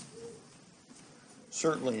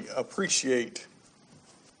certainly appreciate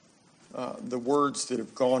the words that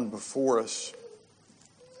have gone before us.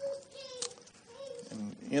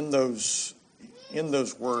 And in those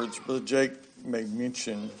words, Brother Jake made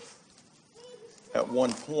mention at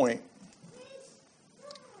one point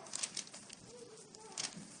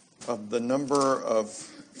of the number of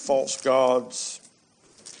false gods,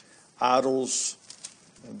 idols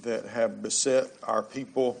that have beset our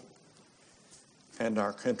people and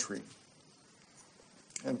our country.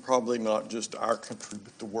 And probably not just our country,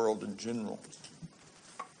 but the world in general.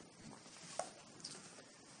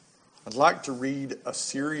 I'd like to read a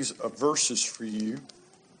series of verses for you,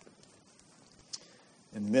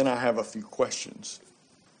 and then I have a few questions.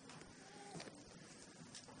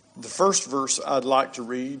 The first verse I'd like to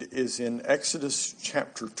read is in Exodus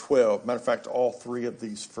chapter 12. Matter of fact, all three of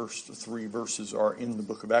these first three verses are in the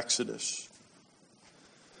book of Exodus.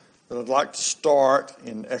 But I'd like to start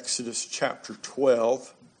in Exodus chapter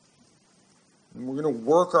 12. And we're going to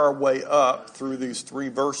work our way up through these three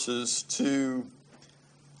verses to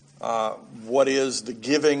what is the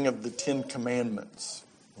giving of the Ten Commandments,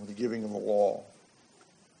 or the giving of the law.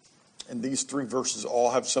 And these three verses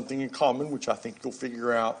all have something in common, which I think you'll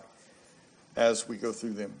figure out as we go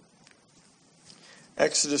through them.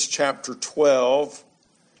 Exodus chapter 12,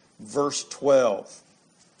 verse 12.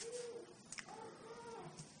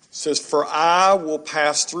 Says, "For I will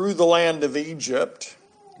pass through the land of Egypt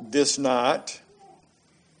this night,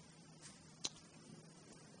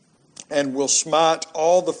 and will smite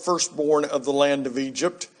all the firstborn of the land of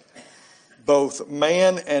Egypt, both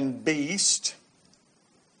man and beast,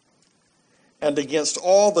 and against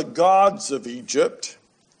all the gods of Egypt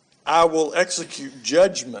I will execute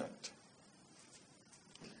judgment.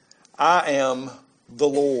 I am the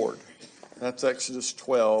Lord." That's Exodus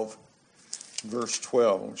 12, verse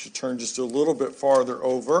 12. I want you to turn just a little bit farther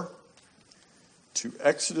over to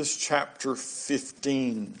Exodus chapter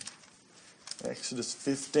 15. Exodus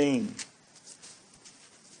 15.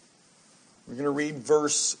 We're going to read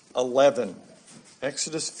verse 11.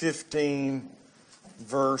 Exodus 15,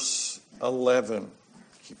 verse 11.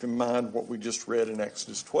 Keep in mind what we just read in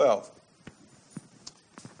Exodus 12.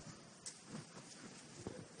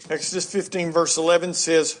 Exodus 15, verse 11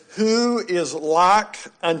 says, "Who is like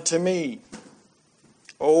unto me,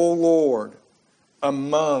 O Lord,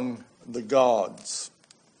 among the gods?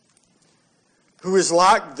 Who is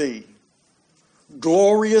like thee,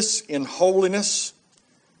 glorious in holiness,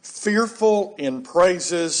 fearful in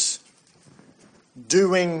praises,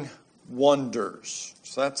 doing wonders?"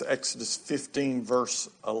 So that's Exodus 15, verse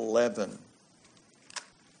 11.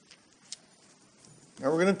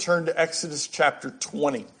 Now we're going to turn to Exodus chapter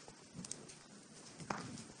 20.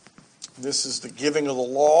 This is the giving of the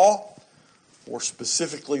law, or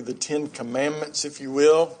specifically the Ten Commandments, if you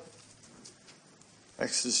will.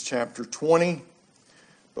 Exodus chapter 20.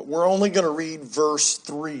 But we're only going to read verse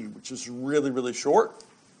 3, which is really, really short.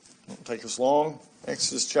 It won't take us long.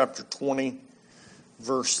 Exodus chapter 20,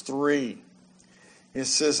 verse 3. It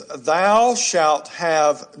says, "Thou shalt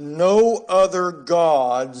have no other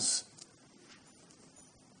gods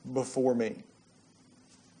before me."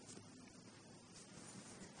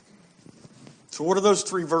 So what do those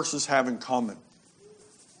three verses have in common?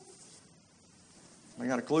 I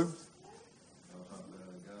got a clue?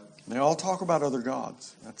 They all talk about other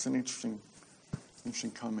gods. That's an interesting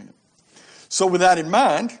comment. So with that in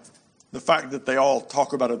mind, the fact that they all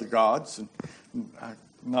talk about other gods, and I'm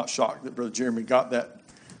not shocked that Brother Jeremy got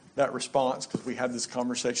that response, because we had this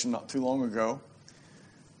conversation not too long ago.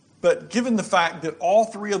 But given the fact that all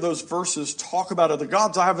three of those verses talk about other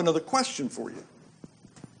gods, I have another question for you.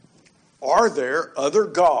 Are there other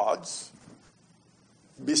gods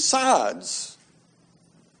besides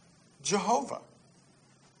Jehovah?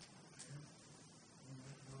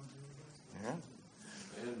 Yeah.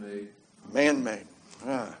 Man-made.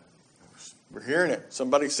 We're hearing it.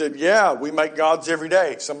 Somebody said, yeah, we make gods every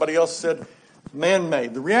day. Somebody else said,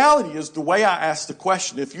 man-made. The reality is, the way I asked the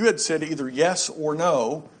question, if you had said either yes or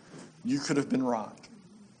no, you could have been right.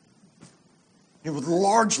 It would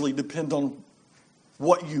largely depend on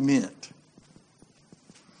what you meant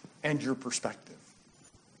and your perspective.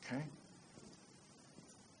 Okay?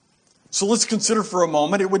 So let's consider for a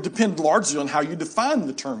moment, it would depend largely on how you define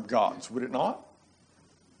the term gods, would it not?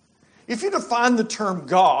 If you define the term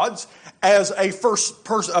gods as a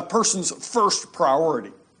person's first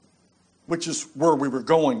priority, which is where we were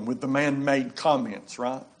going with the man-made comments,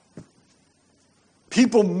 right?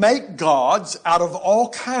 People make gods out of all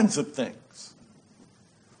kinds of things.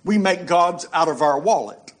 We make gods out of our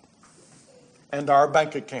wallet and our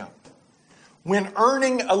bank account. When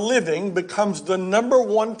earning a living becomes the number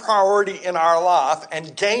one priority in our life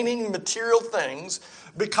and gaining material things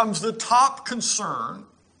becomes the top concern,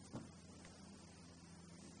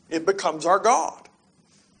 it becomes our God.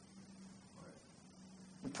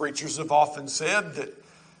 Preachers have often said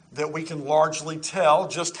that we can largely tell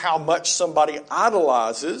just how much somebody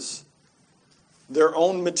idolizes their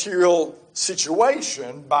own material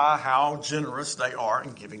situation by how generous they are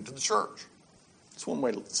in giving to the church. That's one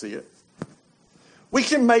way to see it. We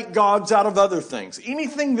can make gods out of other things.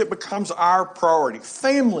 Anything that becomes our priority.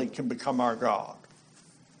 Family can become our God.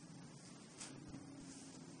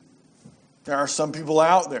 There are some people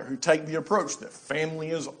out there who take the approach that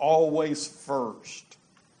family is always first.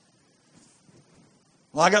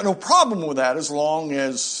 Well, I got no problem with that as long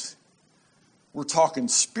as we're talking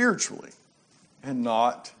spiritually and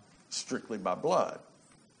not strictly by blood.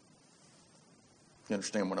 You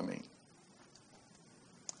understand what I mean?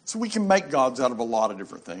 So we can make gods out of a lot of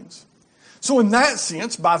different things. So in that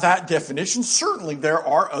sense, by that definition, certainly there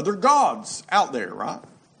are other gods out there, right?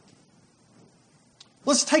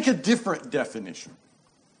 Let's take a different definition.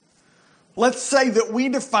 Let's say that we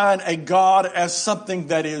define a God as something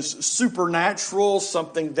that is supernatural,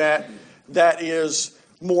 something that is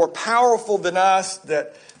more powerful than us,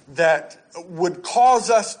 that would cause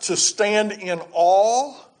us to stand in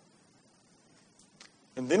awe.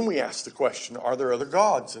 And then we ask the question, are there other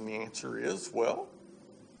gods? And the answer is, well,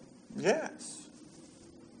 yes.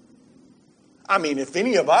 I mean, if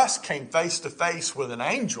any of us came face to face with an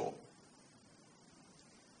angel,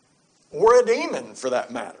 or a demon for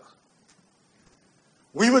that matter,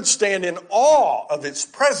 we would stand in awe of its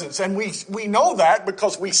presence. And we know that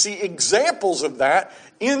because we see examples of that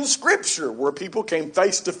in Scripture, where people came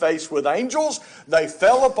face to face with angels, they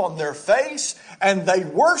fell upon their face, and they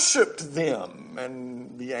worshiped them.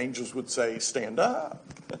 And the angels would say, stand up.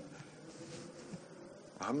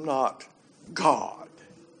 I'm not God.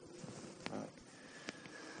 Right?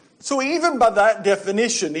 So even by that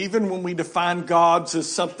definition, even when we define gods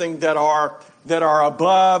as something that are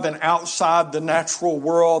above and outside the natural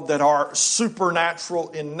world, that are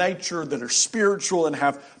supernatural in nature, that are spiritual and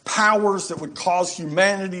have powers that would cause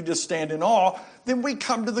humanity to stand in awe, then we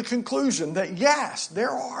come to the conclusion that yes,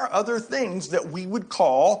 there are other things that we would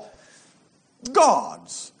call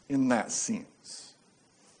gods in that sense.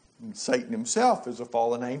 And Satan himself is a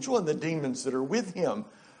fallen angel, and the demons that are with him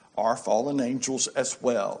are fallen angels as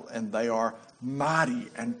well, and they are mighty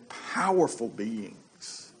and powerful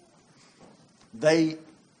beings. They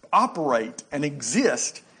operate and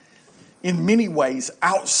exist in many ways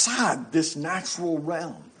outside this natural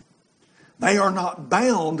realm. They are not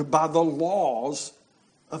bound by the laws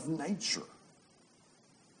of nature.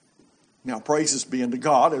 Now, praises be unto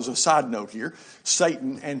God, as a side note here,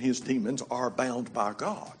 Satan and his demons are bound by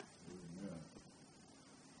God.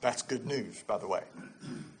 That's good news, by the way.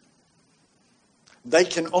 They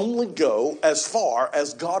can only go as far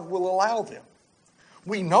as God will allow them.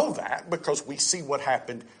 We know that because we see what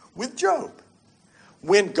happened with Job.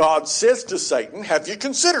 When God says to Satan, have you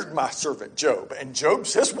considered my servant Job? And Job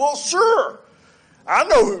says, well, sure. I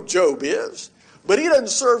know who Job is, but he doesn't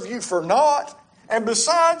serve you for naught. And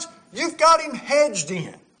besides, you've got him hedged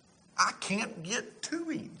in. I can't get to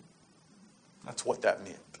him. That's what that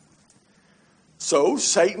meant. So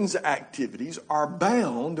Satan's activities are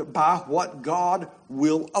bound by what God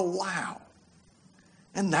will allow.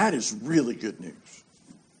 And that is really good news.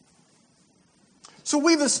 So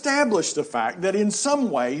we've established the fact that in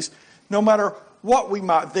some ways, no matter what we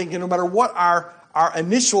might think and no matter what our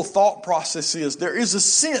initial thought process is, there is a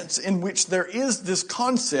sense in which there is this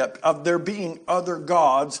concept of there being other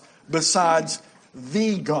gods besides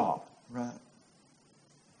the God, right?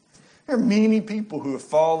 There are many people who have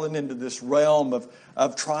fallen into this realm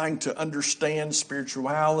of trying to understand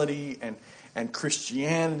spirituality and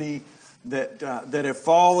Christianity that have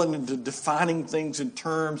fallen into defining things in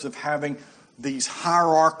terms of having these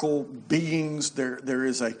hierarchical beings. There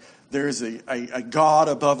is a God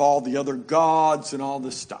above all the other gods and all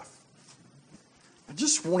this stuff. I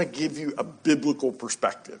just want to give you a biblical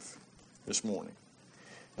perspective this morning.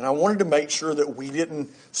 And I wanted to make sure that we didn't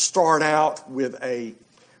start out with a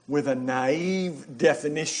naive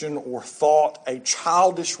definition or thought, a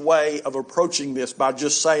childish way of approaching this by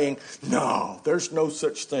just saying, no, there's no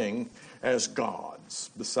such thing as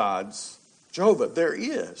gods besides Jehovah. There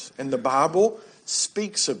is, and the Bible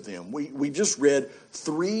speaks of them. We just read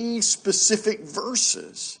 3 specific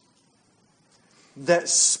verses that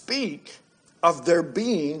speak of there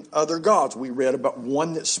being other gods. We read about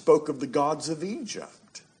one that spoke of the gods of Egypt.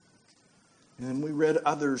 And then we read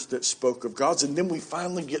others that spoke of gods. And then we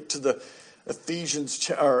finally get to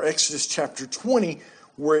Exodus chapter 20,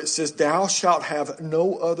 where it says, "Thou shalt have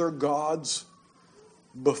no other gods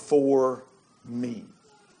before me."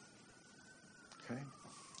 Okay?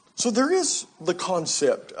 So there is the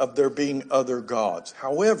concept of there being other gods.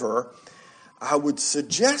 However, I would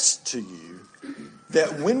suggest to you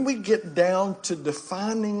that when we get down to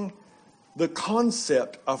defining the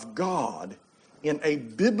concept of God in a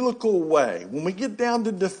biblical way, when we get down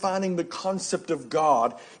to defining the concept of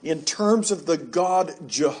God in terms of the God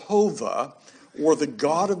Jehovah or the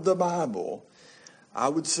God of the Bible, I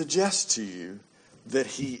would suggest to you that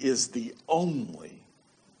he is the only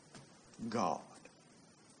God.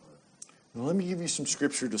 Now, let me give you some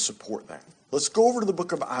scripture to support that. Let's go over to the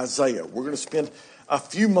book of Isaiah. We're going to spend a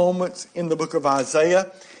few moments in the book of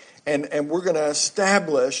Isaiah, and we're going to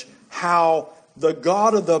establish how the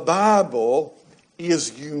God of the Bible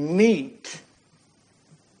is unique.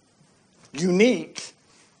 Unique.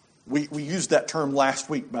 We used that term last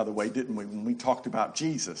week, by the way, didn't we? When we talked about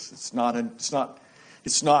Jesus, it's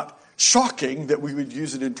not shocking that we would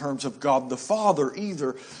use it in terms of God the Father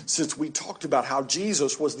either, since we talked about how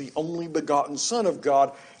Jesus was the only begotten Son of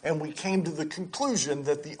God, and we came to the conclusion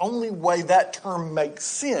that the only way that term makes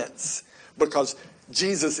sense, because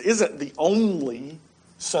Jesus isn't the only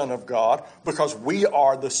Son of God, because we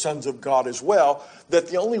are the sons of God as well, that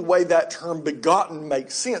the only way that term begotten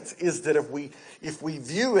makes sense is that if we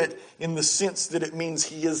view it in the sense that it means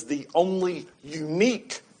he is the only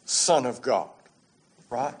unique Son of God,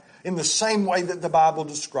 right? In the same way that the Bible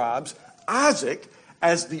describes Isaac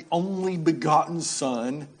as the only begotten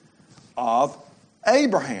son of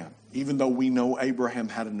Abraham, even though we know Abraham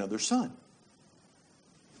had another son.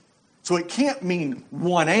 So it can't mean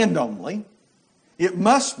one and only. It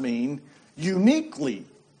must mean uniquely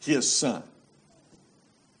his son.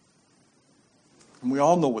 And we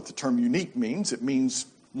all know what the term unique means. It means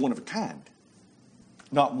one of a kind,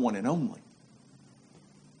 not one and only.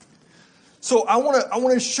 So I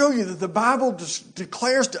want to show you that the Bible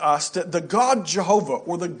declares to us that the God Jehovah,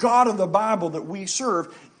 or the God of the Bible that we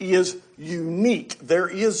serve, is unique. There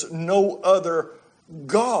is no other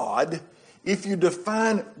God if you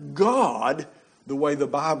define God the way the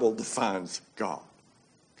Bible defines God.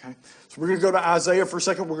 Okay? So we're going to go to Isaiah for a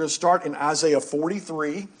second. We're going to start in Isaiah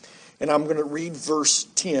 43, and I'm going to read verse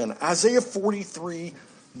 10. Isaiah 43,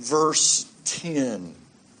 verse 10.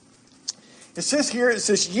 It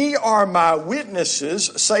says, "Ye are my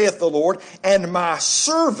witnesses, saith the Lord, and my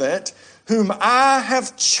servant, whom I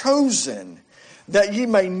have chosen, that ye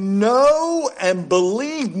may know and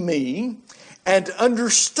believe me, and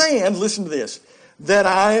understand," listen to this, "that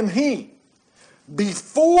I am he.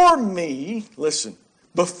 Before me," listen,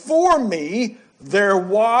 "before me there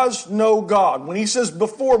was no God." When he says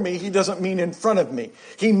before me, he doesn't mean in front of me.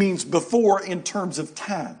 He means before in terms of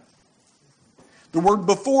time. The word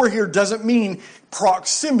 "before" here doesn't mean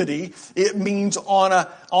proximity. It means on a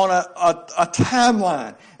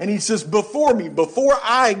timeline. And he says, "Before me, before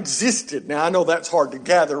I existed." Now, I know that's hard to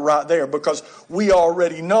gather right there, because we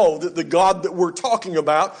already know that the God that we're talking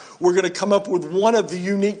about, we're going to come up with one of the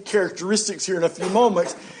unique characteristics here in a few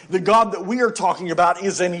moments. The God that we are talking about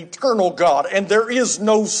is an eternal God. And there is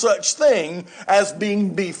no such thing as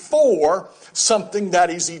being before something that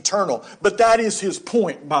is eternal. But that is his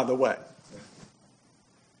point, by the way.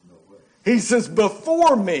 He says,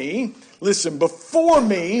 "Before me," listen, "before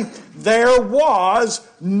me there was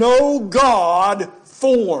no God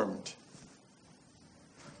formed."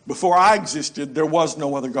 Before I existed, there was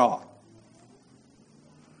no other God.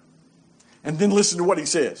 And then listen to what he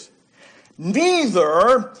says.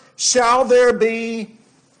 "Neither shall there be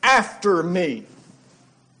after me."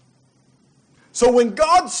 So when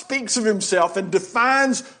God speaks of himself and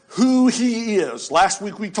defines who he is, last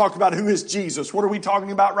week we talked about who is Jesus. What are we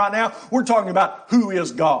talking about right now? We're talking about who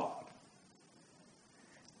is God.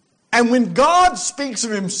 And when God speaks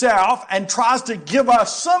of himself and tries to give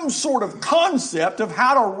us some sort of concept of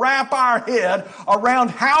how to wrap our head around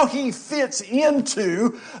how he fits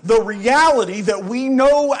into the reality that we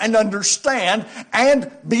know and understand,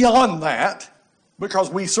 and beyond that,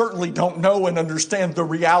 because we certainly don't know and understand the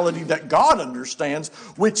reality that God understands,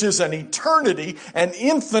 which is an eternity, an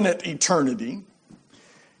infinite eternity.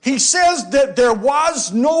 He says that there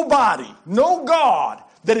was nobody, no God,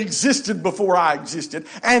 that existed before I existed,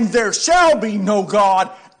 and there shall be no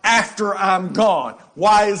God after I'm gone.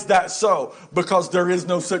 Why is that so? Because there is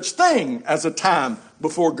no such thing as a time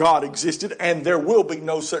before God existed, and there will be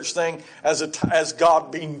no such thing as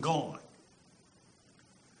God being gone.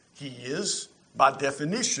 He is, by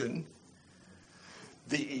definition,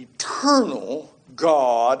 the eternal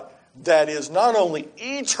God that is not only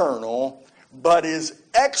eternal, but is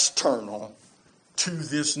external to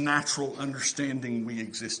this natural understanding we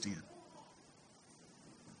exist in.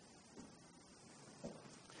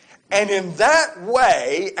 And in that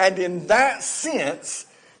way, and in that sense,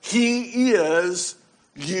 he is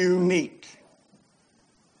unique.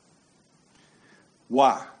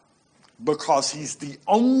 Why? Because he's the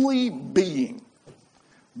only being,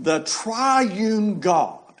 the triune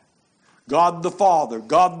God, God the Father,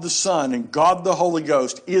 God the Son, and God the Holy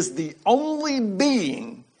Ghost, is the only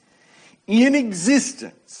being in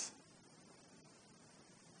existence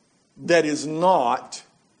that is not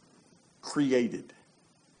created.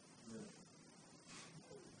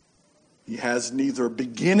 He has neither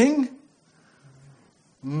beginning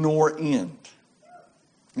nor end.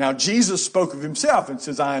 Now, Jesus spoke of himself and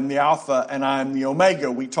says, I am the Alpha and I am the Omega.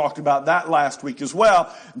 We talked about that last week as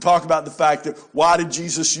well, and talked about the fact that why did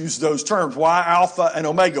Jesus use those terms? Why Alpha and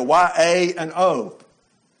Omega? Why A and O?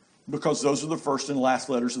 Because those are the first and last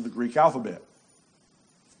letters of the Greek alphabet.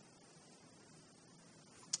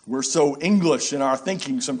 We're so English in our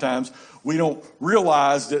thinking sometimes, we don't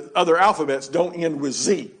realize that other alphabets don't end with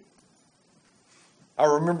Z. I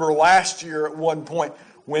remember last year at one point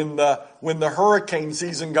when the hurricane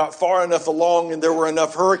season got far enough along and there were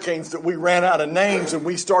enough hurricanes that we ran out of names and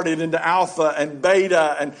we started into Alpha and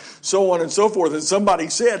Beta and so on and so forth. And somebody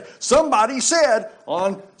said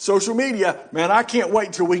on social media, man, I can't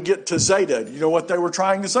wait till we get to Zeta. You know what they were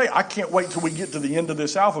trying to say? I can't wait till we get to the end of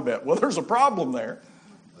this alphabet. Well, there's a problem there.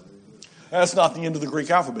 That's not the end of the Greek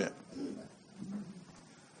alphabet.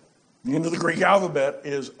 The end of the Greek alphabet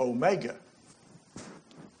is Omega.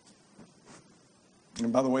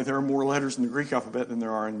 And by the way, there are more letters in the Greek alphabet than there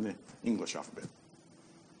are in the English alphabet.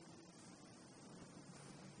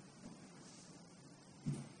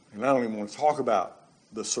 And I don't even want to talk about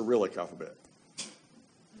the Cyrillic alphabet,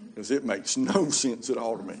 because it makes no sense at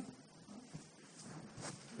all to me.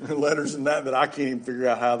 Letters in that I can't even figure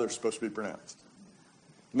out how they're supposed to be pronounced.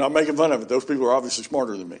 I'm not making fun of it. Those people are obviously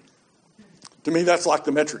smarter than me. To me, that's like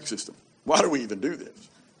the metric system. Why do we even do this?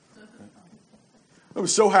 I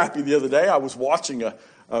was so happy the other day. I was watching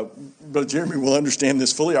but Jeremy will understand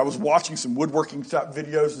this fully. I was watching some woodworking type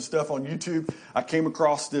videos and stuff on YouTube. I came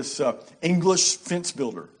across this English fence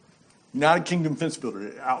builder, United Kingdom fence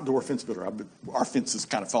builder, outdoor fence builder. Our fence is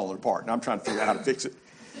kind of falling apart, and I'm trying to figure out how to fix it.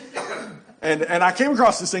 And I came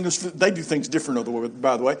across this English. They do things different,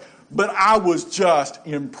 by the way. But I was just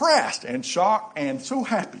impressed and shocked and so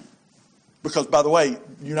happy because, by the way,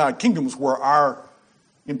 United Kingdom was where our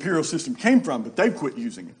imperial system came from, but they've quit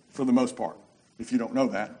using it for the most part, if you don't know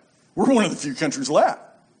that. We're one of the few countries left.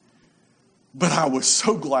 But I was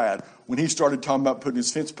so glad when he started talking about putting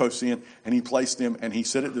his fence posts in, and he placed them, and he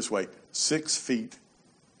said it this way, 6 feet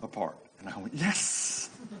apart. And I went,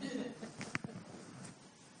 yes!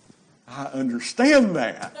 I understand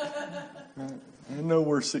that. I know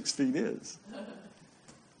where 6 feet is.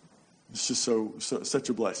 It's just such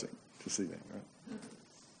a blessing to see that, right?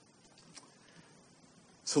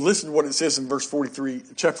 So listen to what it says in verse 43,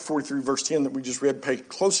 chapter 43, verse 10 that we just read. Pay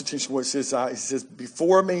close attention to what it says. It says,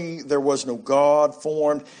 before me there was no God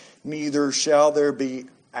formed, neither shall there be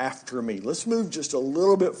after me. Let's move just a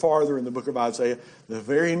little bit farther in the book of Isaiah, the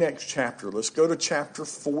very next chapter. Let's go to chapter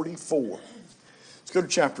 44. Let's go to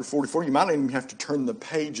chapter 44. You might not even have to turn the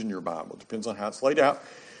page in your Bible. It depends on how it's laid out.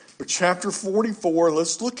 But chapter 44,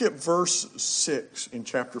 let's look at verse 6 in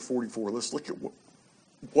chapter 44. Let's look at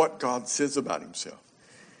what God says about himself.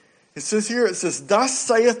 It says here, thus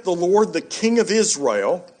saith the Lord, the King of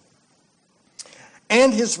Israel,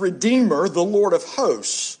 and his Redeemer, the Lord of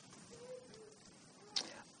hosts.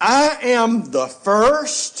 I am the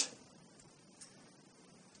first,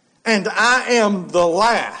 and I am the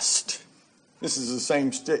last. This is the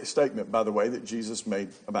same statement, by the way, that Jesus made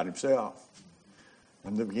about himself.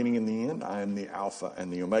 I'm the beginning and the end. I am the Alpha and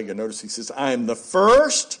the Omega. Notice he says, I am the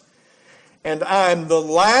first, and I am the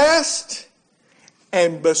last.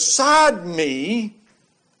 And beside me,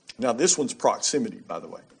 now this one's proximity, by the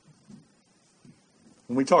way.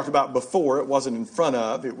 When we talked about before, it wasn't in front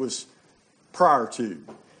of, it was prior to.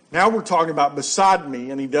 Now we're talking about beside me,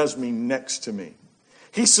 and he does mean next to me.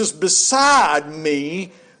 He says, beside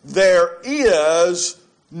me, there is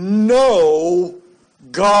no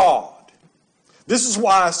God. This is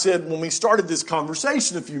why I said when we started this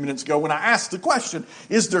conversation a few minutes ago, when I asked the question,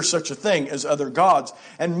 is there such a thing as other gods?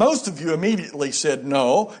 And most of you immediately said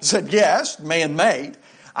no, said yes, man-made.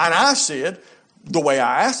 And I said, the way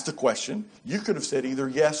I asked the question, you could have said either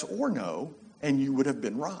yes or no, and you would have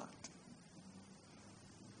been right.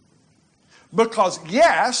 Because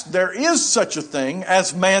yes, there is such a thing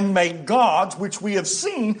as man-made gods, which we have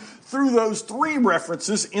seen through those 3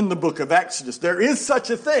 references in the book of Exodus. There is such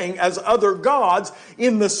a thing as other gods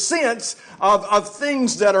in the sense of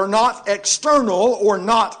things that are not external or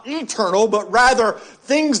not eternal, but rather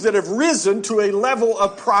things that have risen to a level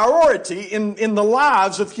of priority in the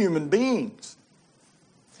lives of human beings.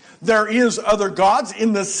 There is other gods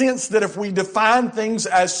in the sense that if we define things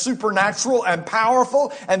as supernatural and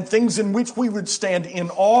powerful and things in which we would stand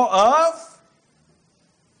in awe of,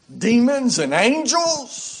 demons and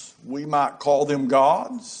angels, we might call them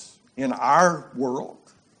gods in our world.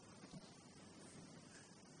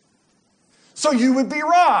 So you would be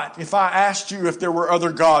right if I asked you if there were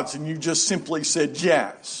other gods and you just simply said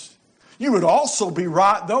yes. You would also be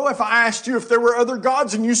right, though, if I asked you if there were other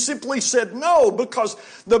gods and you simply said no, because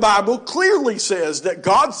the Bible clearly says that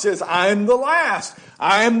God says, I am the last,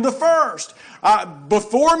 I am the first.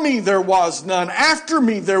 Before me there was none, after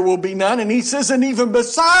me there will be none. And he says, and even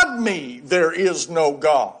beside me there is no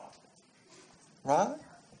God. Right?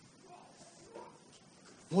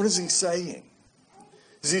 What is he saying?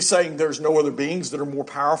 Is he saying there's no other beings that are more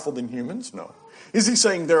powerful than humans? No. Is he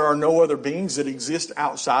saying there are no other beings that exist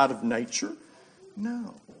outside of nature?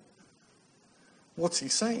 No. What's he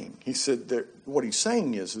saying? He said that what he's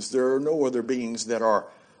saying is there are no other beings that are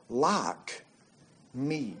like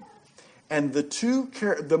me. And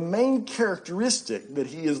the main characteristic that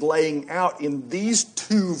he is laying out in these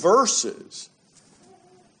 2 verses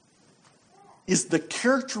is the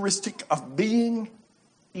characteristic of being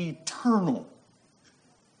eternal.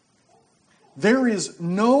 There is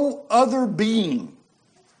no other being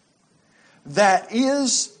that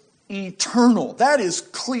is eternal. That is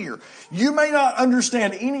clear. You may not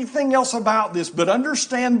understand anything else about this, but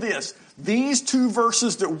understand this. These 2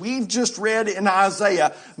 verses that we've just read in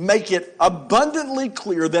Isaiah make it abundantly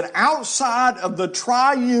clear that outside of the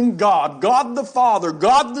triune God, God the Father,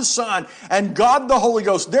 God the Son, and God the Holy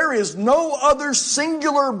Ghost, there is no other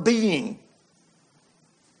singular being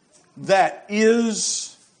that is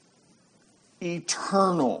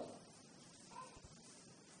eternal.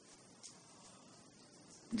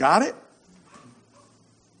 Got it?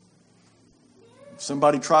 If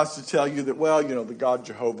somebody tries to tell you that, well, the God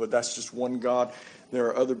Jehovah, that's just one God. There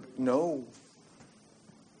are other... No.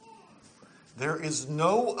 There is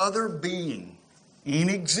no other being in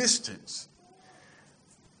existence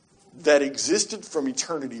that existed from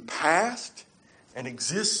eternity past and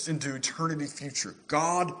exists into eternity future.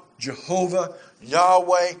 God, Jehovah,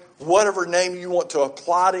 Yahweh, whatever name you want to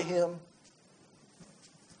apply to him.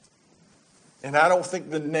 And I don't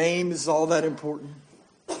think the name is all that important.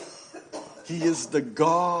 He is the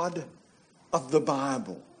God of the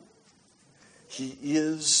Bible. He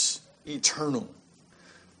is eternal.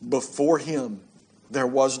 Before him, there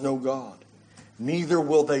was no God. Neither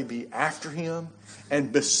will they be after him.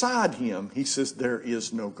 And beside him, he says, there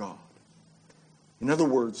is no God. In other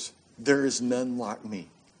words, there is none like me.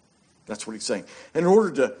 That's what he's saying. And in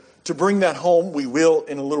order to bring that home, we will,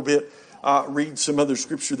 in a little bit, read some other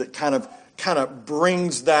scripture that kind of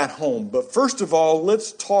brings that home. But first of all,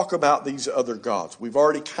 let's talk about these other gods. We've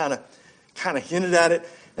already kind of hinted at it,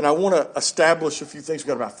 and I want to establish a few things. We've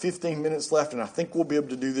got about 15 minutes left, and I think we'll be able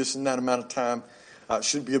to do this in that amount of time.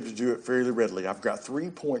 Should be able to do it fairly readily. I've got 3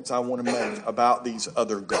 points I want to make about these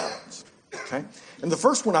other gods. Okay? And the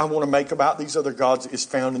first one I want to make about these other gods is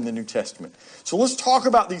found in the New Testament. So let's talk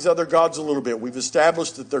about these other gods a little bit. We've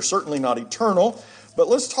established that they're certainly not eternal, but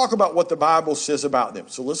let's talk about what the Bible says about them.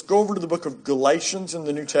 So let's go over to the book of Galatians in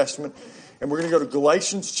the New Testament, and we're going to go to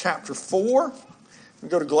Galatians chapter 4. We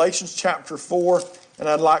go to Galatians chapter 4, and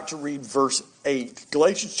I'd like to read verse 8.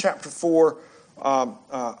 Galatians chapter 4,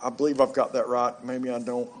 I believe I've got that right. Maybe I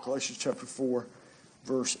don't. Galatians chapter 4,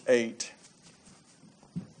 verse 8.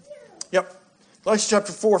 Yep. Galatians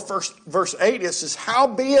chapter 4, verse 8, it says,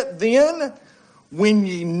 howbeit then, when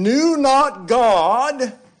ye knew not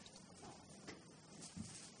God...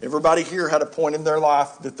 Everybody here had a point in their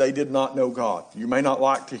life that they did not know God. You may not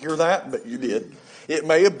like to hear that, but you did. It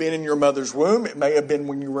may have been in your mother's womb. It may have been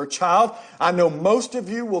when you were a child. I know most of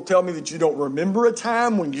you will tell me that you don't remember a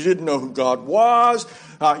time when you didn't know who God was.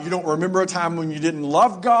 You don't remember a time when you didn't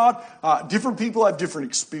love God. Different people have different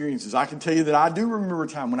experiences. I can tell you that I do remember a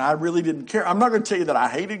time when I really didn't care. I'm not going to tell you that I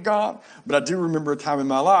hated God, but I do remember a time in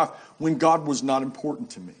my life when God was not important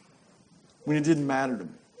to me, when it didn't matter to me.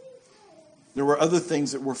 There were other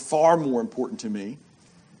things that were far more important to me.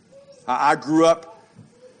 I grew up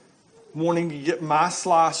wanting to get my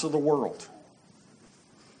slice of the world.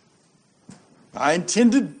 I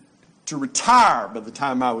intended to retire by the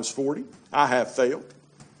time I was 40. I have failed.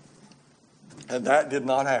 And that did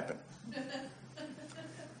not happen.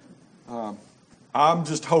 I'm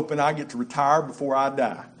just hoping I get to retire before I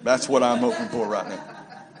die. That's what I'm hoping for right now.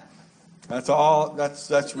 That's all.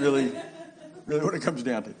 That's really what it comes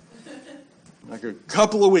down to. Like a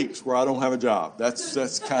couple of weeks where I don't have a job.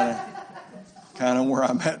 That's kind of where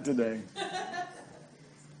I'm at today.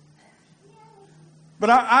 But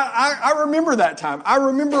I remember that time. I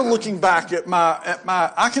remember looking back at my.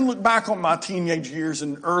 I can look back on my teenage years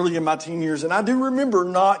and early in my teen years, and I do remember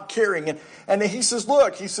not caring. And he says,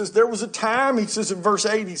 look, he says, there was a time, he says in verse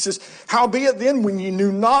 8, he says, howbeit then, when ye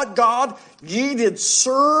knew not God, ye did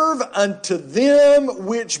serve unto them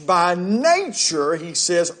which by nature, he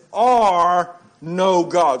says, are no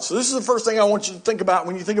gods. So this is the first thing I want you to think about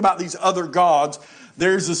when you think about these other gods.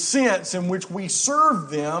 There's a sense in which we serve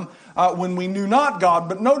them when we knew not God.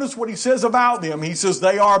 But notice what he says about them. He says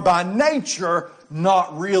they are by nature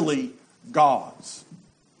not really gods.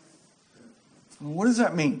 What does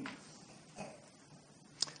that mean?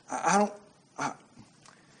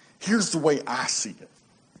 Here's the way I see it.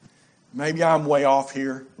 Maybe I'm way off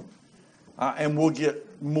here. And we'll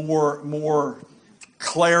get more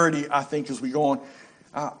clarity, I think, as we go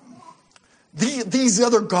on. These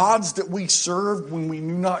other gods that we served when we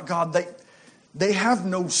knew not God, they have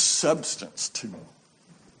no substance to them.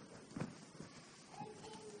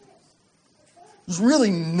 There's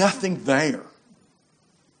really nothing there.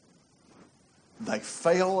 They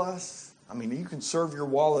fail us. I mean, you can serve your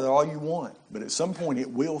wallet all you want, but at some point it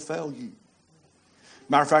will fail you.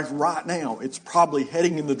 Matter of fact, right now, it's probably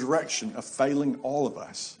heading in the direction of failing all of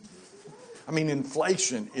us. I mean,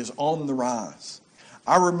 inflation is on the rise.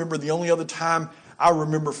 I remember the only other time I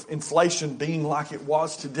remember inflation being like it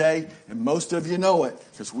was today, and most of you know it,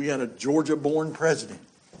 because we had a Georgia-born president.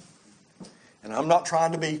 And I'm not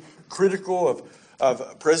trying to be critical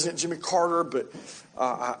of President Jimmy Carter, but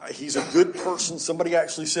he's a good person. Somebody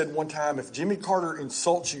actually said one time, if Jimmy Carter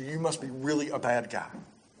insults you, you must be really a bad guy.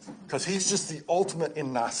 Because he's just the ultimate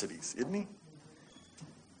in niceties, isn't he?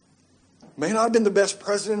 May not have been the best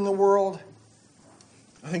president in the world.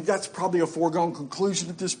 I think that's probably a foregone conclusion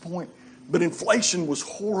at this point. But inflation was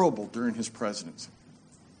horrible during his presidency.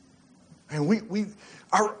 And we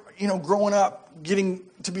are, growing up, getting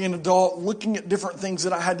to be an adult, looking at different things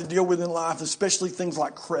that I had to deal with in life, especially things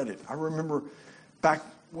like credit. I remember back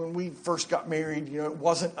when we first got married, it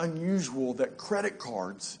wasn't unusual that credit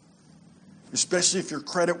cards, especially if your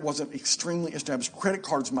credit wasn't extremely established, credit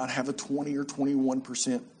cards might have a 20 or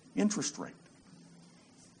 21% interest rate.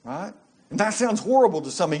 Right? And that sounds horrible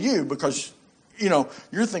to some of you because,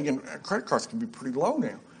 you're thinking credit cards can be pretty low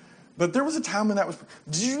now. But there was a time when that was...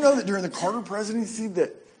 Did you know that during the Carter presidency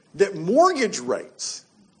that mortgage rates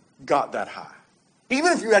got that high?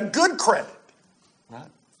 Even if you had good credit. Right?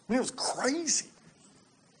 I mean, it was crazy.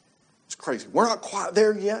 It's crazy. We're not quite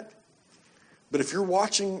there yet. But if you're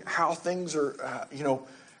watching how things are,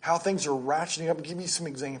 how things are ratcheting up, I'll give you some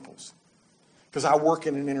examples. Because I work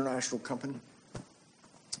in an international company.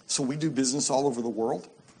 So we do business all over the world.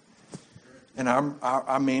 And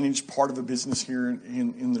I manage part of a business here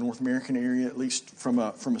in the North American area, at least from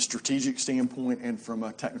a strategic standpoint and from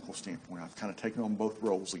a technical standpoint. I've kind of taken on both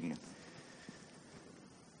roles again.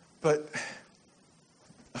 But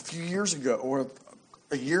a few years ago, or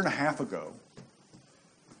a year and a half ago,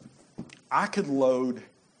 I could load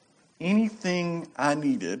anything I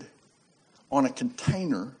needed on a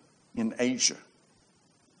container in Asia.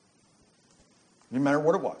 No matter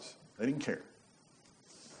what it was. They didn't care.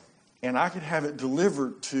 And I could have it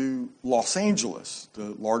delivered to Los Angeles,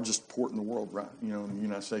 the largest port in the world, right? In the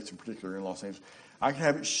United States in particular, in Los Angeles. I could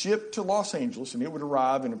have it shipped to Los Angeles, and it would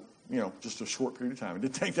arrive in just a short period of time. It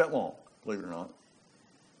didn't take that long, believe it or not.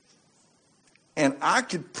 And I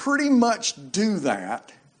could pretty much do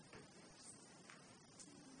that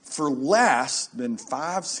for less than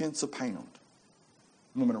 5 cents a pound,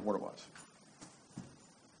 no matter what it was.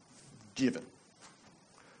 Given.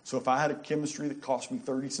 So if I had a chemistry that cost me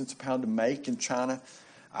 30 cents a pound to make in China,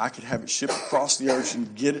 I could have it shipped across the ocean,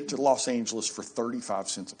 get it to Los Angeles for 35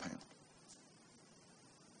 cents a pound.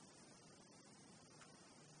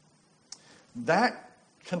 That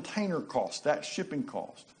container cost, that shipping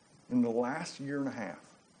cost, in the last year and a half,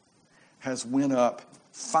 has went up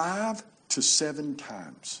 5 to 7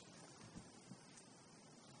 times.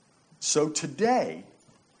 So today,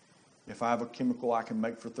 if I have a chemical I can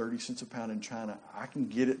make for 30 cents a pound in China, I can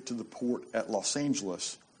get it to the port at Los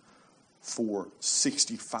Angeles for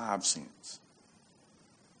 65 cents.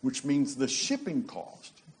 Which means the shipping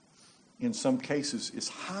cost, in some cases, is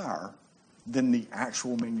higher than the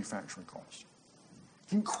actual manufacturing cost.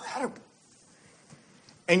 Incredible.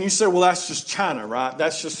 And you say, well, that's just China, right?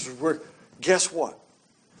 That's just where. Guess what?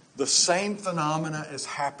 The same phenomena has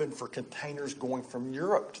happened for containers going from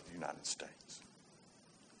Europe to the United States.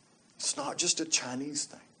 It's not just a Chinese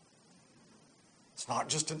thing. It's not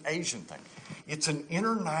just an Asian thing. It's an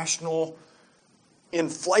international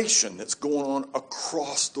inflation that's going on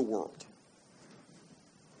across the world.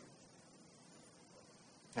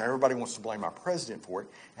 Now, everybody wants to blame our president for it,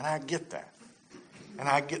 and I get that. And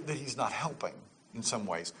I get that he's not helping in some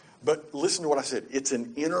ways. But listen to what I said. It's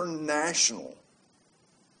an international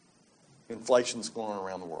inflation that's going on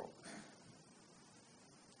around the world.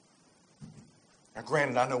 Now,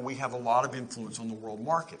 granted, I know we have a lot of influence on the world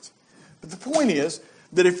markets. But the point is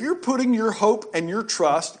that if you're putting your hope and your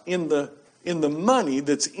trust in the money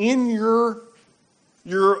that's in your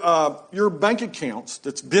bank accounts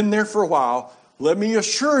that's been there for a while, let me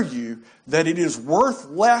assure you that it is worth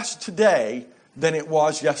less today than it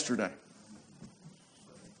was yesterday.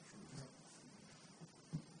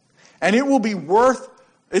 And it will be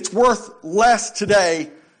it's worth less today,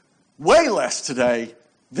 way less today,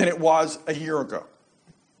 than it was a year ago.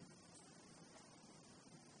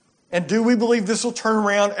 And do we believe this will turn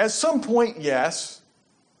around? At some point, yes.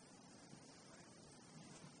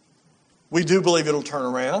 We do believe it'll turn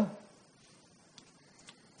around.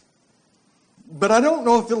 But I don't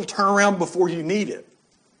know if it'll turn around before you need it.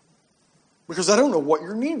 Because I don't know what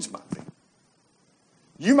your needs might be.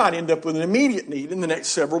 You might end up with an immediate need in the next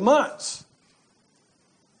several months.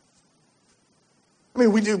 I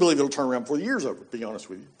mean, we do believe it'll turn around before the year's over, to be honest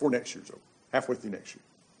with you, before next year's over, halfway through next year.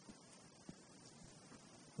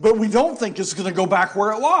 But we don't think it's going to go back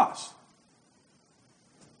where it was.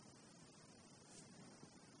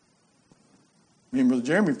 Me and Brother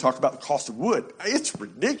Jeremy have talked about the cost of wood. It's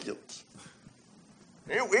ridiculous.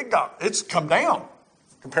 It's come down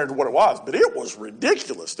compared to what it was, but it was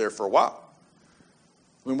ridiculous there for a while.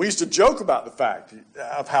 I mean, we used to joke about the fact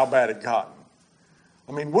of how bad it got.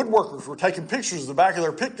 I mean, woodworkers were taking pictures of the back of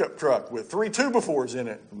their pickup truck with 3 2x4s in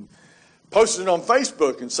it and posting it on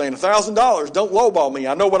Facebook and saying, $1,000, don't lowball me,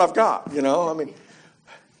 I know what I've got. You know, I mean,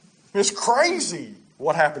 it's crazy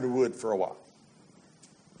what happened to wood for a while.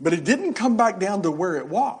 But it didn't come back down to where it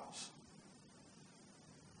was.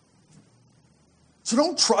 So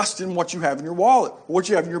don't trust in what you have in your wallet, or what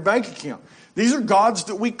you have in your bank account. These are gods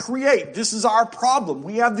that we create. This is our problem.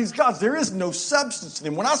 We have these gods. There is no substance to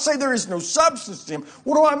them. When I say there is no substance to them,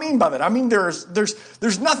 what do I mean by that? I mean there's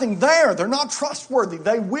nothing there. They're not trustworthy.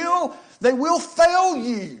 They will fail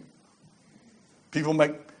you. People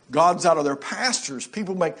make gods out of their pastors.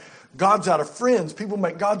 People make gods out of friends. People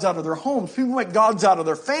make gods out of their homes. People make gods out of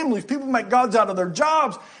their families. People make gods out of their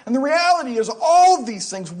jobs. And the reality is all of these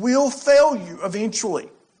things will fail you eventually.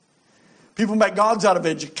 People make gods out of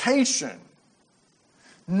education,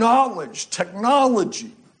 knowledge,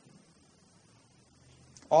 technology.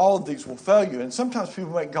 All of these will fail you. And sometimes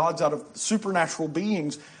people make gods out of supernatural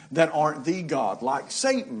beings that aren't the God, like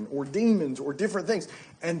Satan or demons or different things.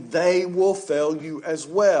 And they will fail you as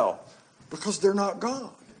well because they're not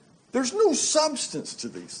God. There's no substance to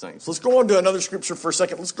these things. Let's go on to another scripture for a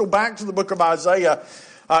second. Let's go back to the book of Isaiah,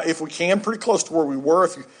 if we can, pretty close to where we were.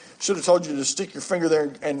 If you should have told you to stick your finger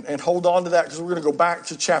there and hold on to that, because we're going to go back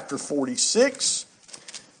to chapter 46.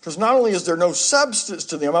 Because not only is there no substance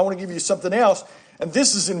to them, I want to give you something else. And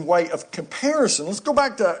this is in way of comparison. Let's go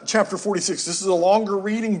back to chapter 46. This is a longer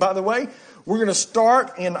reading, by the way. We're going to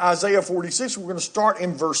start in Isaiah 46. We're going to start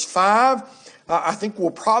in verse 5. I think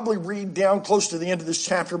we'll probably read down close to the end of this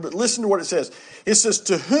chapter, but listen to what it says. It says,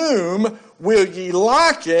 "To whom will ye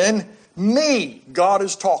liken me?" God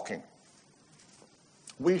is talking.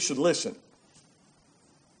 We should listen.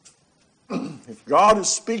 If God is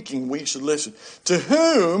speaking, we should listen. "To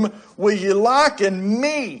whom will ye liken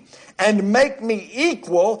me, and make me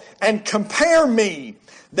equal, and compare me,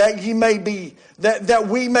 that ye may be that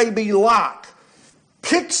we may be like?"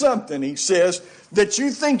 Pick something, he says, that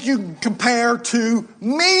you think you can compare to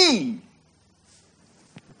me.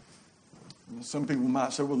 Some people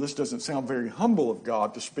might say, well, this doesn't sound very humble of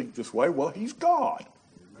God to speak this way. Well, he's God.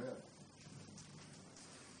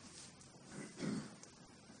 Amen.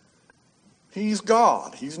 He's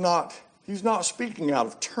God. He's not speaking out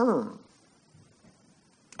of turn.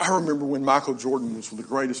 I remember when Michael Jordan was the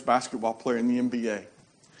greatest basketball player in the NBA.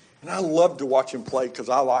 And I loved to watch him play because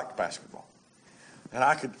I liked basketball. And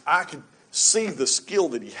I could see the skill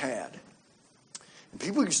that he had. And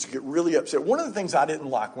people used to get really upset. One of the things I didn't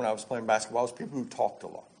like when I was playing basketball was people who talked a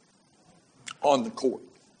lot on the court.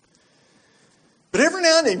 But every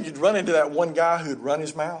now and then you'd run into that one guy who'd run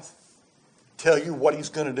his mouth, tell you what he's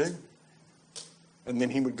going to do, and then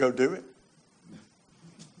he would go do it.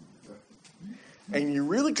 And you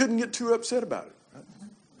really couldn't get too upset about it.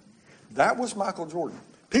 That was Michael Jordan.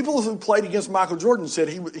 People who played against Michael Jordan said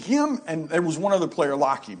him and there was one other player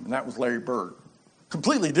like him, and that was Larry Bird.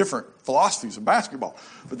 Completely different philosophies of basketball.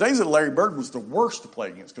 But they said Larry Bird was the worst to play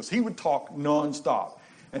against because he would talk nonstop.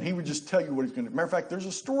 And he would just tell you what he's going to do. Matter of fact, there's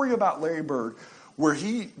a story about Larry Bird where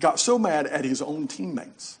he got so mad at his own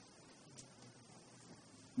teammates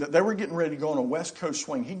that they were getting ready to go on a West Coast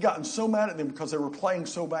swing. He'd gotten so mad at them because they were playing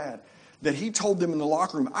so bad that he told them in the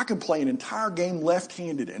locker room, I can play an entire game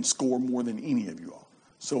left-handed and score more than any of you all.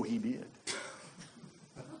 So he did.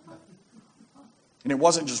 And it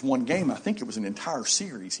wasn't just one game. I think it was an entire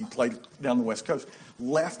series he played down the West Coast.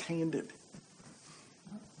 Left-handed.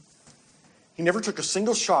 He never took a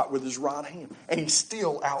single shot with his right hand. And he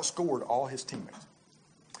still outscored all his teammates.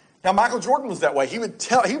 Now, Michael Jordan was that way. He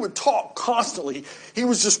would talk constantly. He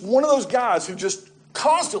was just one of those guys who just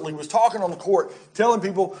constantly was talking on the court, telling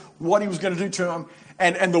people what he was going to do to them.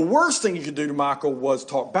 And the worst thing you could do to Michael was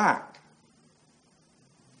talk back.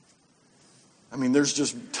 I mean, there's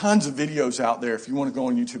just tons of videos out there, if you want to go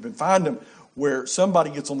on YouTube and find them, where somebody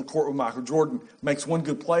gets on the court with Michael Jordan, makes one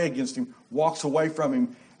good play against him, walks away from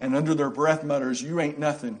him, and under their breath mutters, "You ain't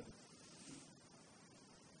nothing."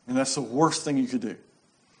 And that's the worst thing you could do.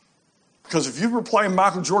 Because if you were playing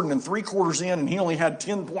Michael Jordan and 3 quarters in and he only had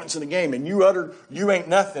 10 points in a game and you uttered, "You ain't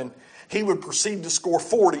nothing," he would proceed to score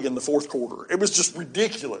 40 in the 4th quarter. It was just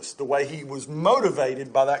ridiculous the way he was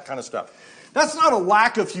motivated by that kind of stuff. That's not a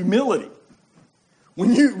lack of humility.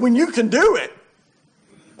 When you can do it,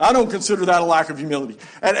 I don't consider that a lack of humility.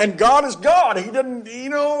 And God is God. He doesn't,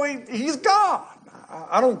 He's God.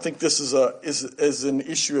 I don't think this is an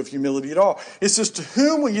issue of humility at all. It says, "To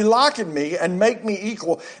whom will you liken me and make me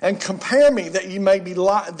equal and compare me that you may be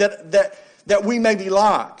that we may be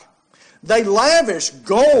like? They lavish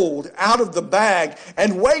gold out of the bag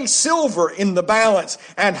and weigh silver in the balance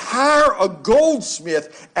and hire a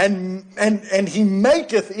goldsmith and he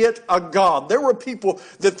maketh it a god." There were people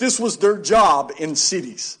that this was their job in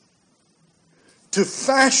cities, to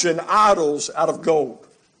fashion idols out of gold.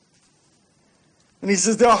 And he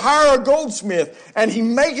says, they'll hire a goldsmith and he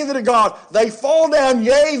maketh it a god. They fall down,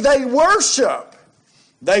 yea, they worship.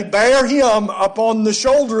 They bear him upon the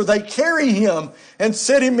shoulder. They carry him and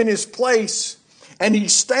set him in his place. And he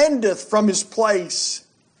standeth from his place.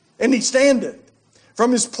 And he standeth.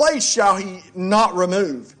 From his place shall he not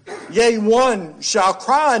remove. Yea, one shall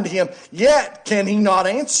cry unto him, yet can he not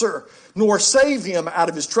answer, nor save him out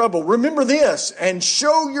of his trouble. Remember this, and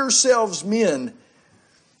show yourselves men.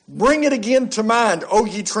 Bring it again to mind, O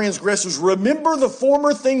ye transgressors. Remember the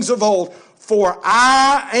former things of old, for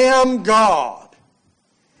I am God.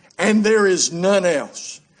 And there is none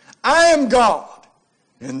else. I am God,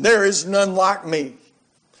 and there is none like me.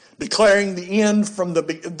 Declaring the end from the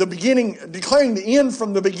beginning, declaring the end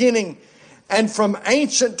from the beginning, and from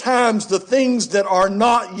ancient times the things that are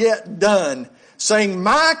not yet done, saying,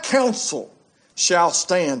 my counsel shall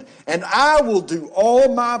stand, and I will do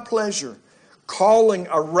all my pleasure, calling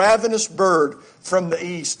a ravenous bird from the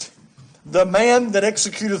east. The man that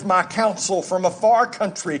executeth my counsel from a far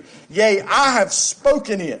country, yea, I have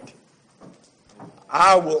spoken it.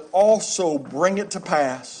 I will also bring it to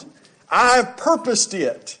pass. I have purposed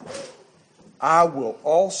it. I will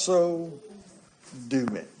also do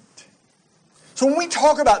it. So when we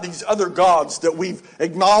talk about these other gods that we've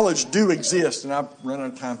acknowledged do exist, and I've run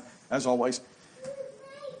out of time as always,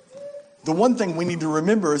 the one thing we need to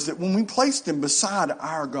remember is that when we place them beside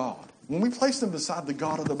our God, when we place them beside the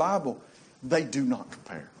God of the Bible, they do not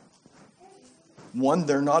compare. 1,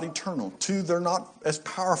 they're not eternal. 2, they're not as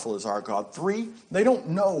powerful as our God. 3, they don't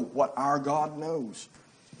know what our God knows.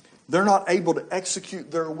 They're not able to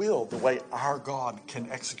execute their will the way our God can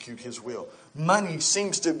execute His will. Money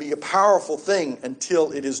seems to be a powerful thing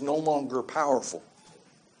until it is no longer powerful.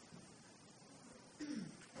 I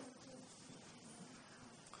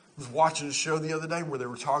was watching a show the other day where they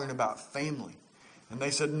were talking about family. And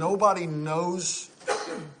they said nobody knows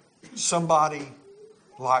somebody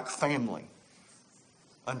like family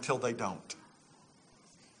until they don't.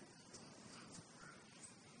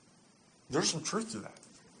 There's some truth to that.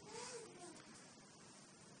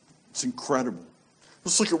 It's incredible.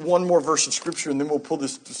 Let's look at one more verse of Scripture and then we'll pull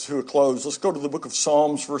this to a close. Let's go to the book of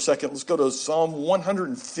Psalms for a second. Let's go to Psalm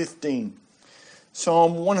 115.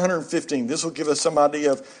 Psalm 115. This will give us some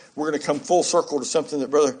idea of, we're going to come full circle to something that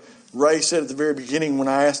Brother Ray said at the very beginning when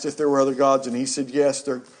I asked if there were other gods, and he said yes,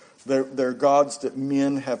 they're gods that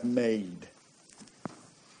men have made.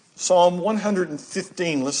 Psalm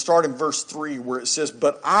 115, let's start in verse 3 where it says,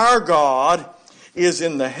 but our God is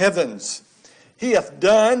in the heavens. He hath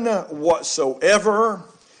done whatsoever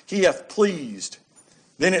he hath pleased.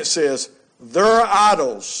 Then it says, their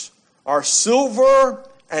idols are silver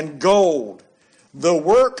and gold, the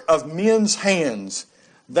work of men's hands.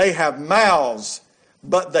 They have mouths,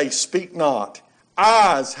 but they speak not.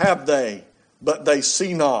 Eyes have they, but they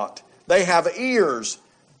see not. They have ears,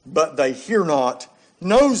 but they hear not.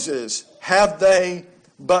 Noses have they,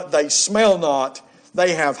 but they smell not.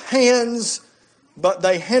 They have hands, but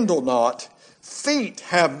they handle not. Feet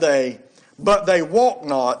have they, but they walk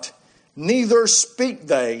not. Neither speak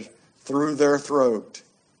they through their throat.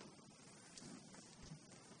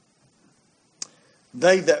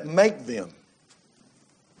 They that make them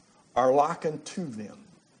are likened to them.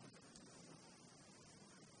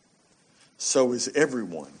 So is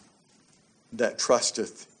everyone that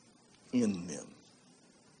trusteth in them.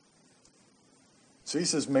 So he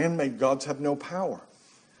says, man-made gods have no power.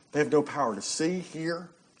 They have no power to see, hear.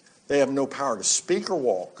 They have no power to speak or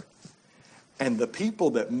walk. And the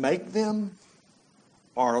people that make them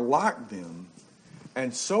are like them,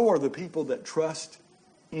 and so are the people that trust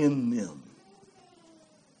in them.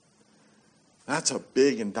 That's a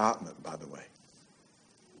big indictment, by the way.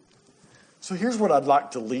 So here's what I'd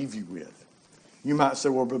like to leave you with. You might say,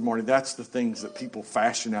 well, Brother Marty, that's the things that people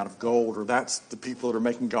fashion out of gold, or that's the people that are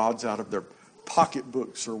making gods out of their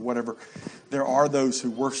pocketbooks or whatever. There are those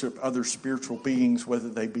who worship other spiritual beings, whether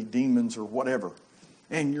they be demons or whatever.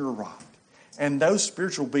 And you're right. And those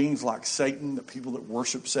spiritual beings like Satan, the people that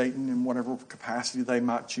worship Satan in whatever capacity they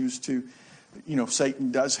might choose to, you know,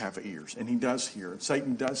 Satan does have ears and he does hear. And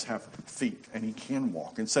Satan does have feet and he can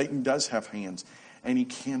walk. And Satan does have hands and he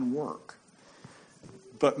can work.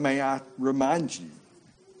 But may I remind you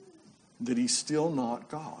that he's still not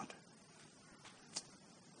God.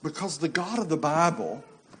 Because the God of the Bible,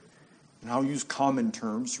 and I'll use common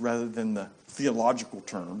terms rather than the theological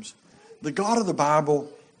terms, the God of the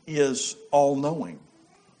Bible is all-knowing.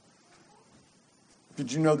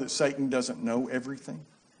 Did you know that Satan doesn't know everything?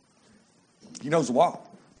 He knows a lot,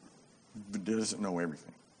 but doesn't know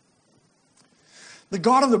everything. The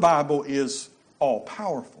God of the Bible is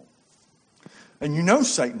all-powerful. And you know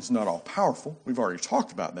Satan's not all-powerful. We've already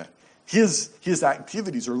talked about that. His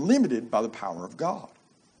activities are limited by the power of God.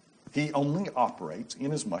 He only operates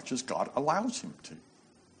in as much as God allows him to.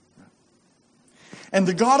 And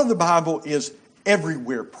the God of the Bible is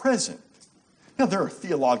everywhere present. Now, there are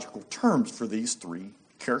theological terms for these three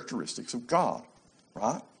characteristics of God,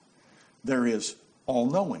 right? There is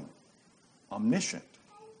all-knowing, omniscient.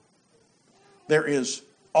 There is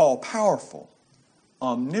all-powerful,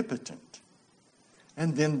 omnipotent.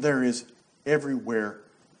 And then there is everywhere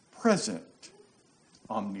present,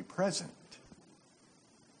 omnipresent.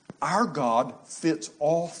 Our God fits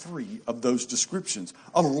all three of those descriptions,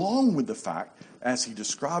 along with the fact, as he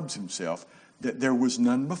describes himself, that there was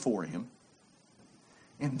none before him,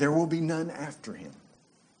 and there will be none after him.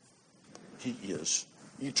 He is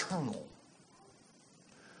eternal.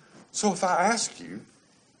 So if I ask you,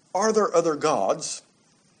 are there other gods?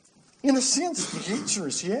 In a sense, the answer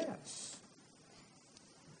is yes.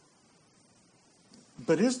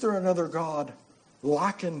 But is there another God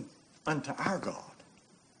likened unto our God?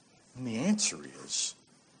 And the answer is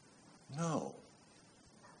no.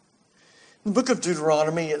 In the book of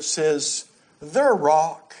Deuteronomy, it says, their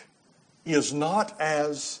rock is not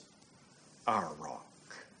as our rock.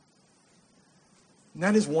 And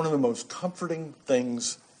that is one of the most comforting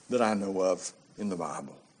things that I know of in the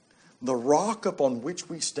Bible. The rock upon which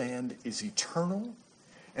we stand is eternal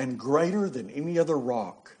and greater than any other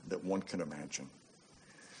rock that one can imagine.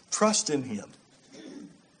 Trust in him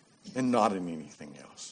and not in anything else.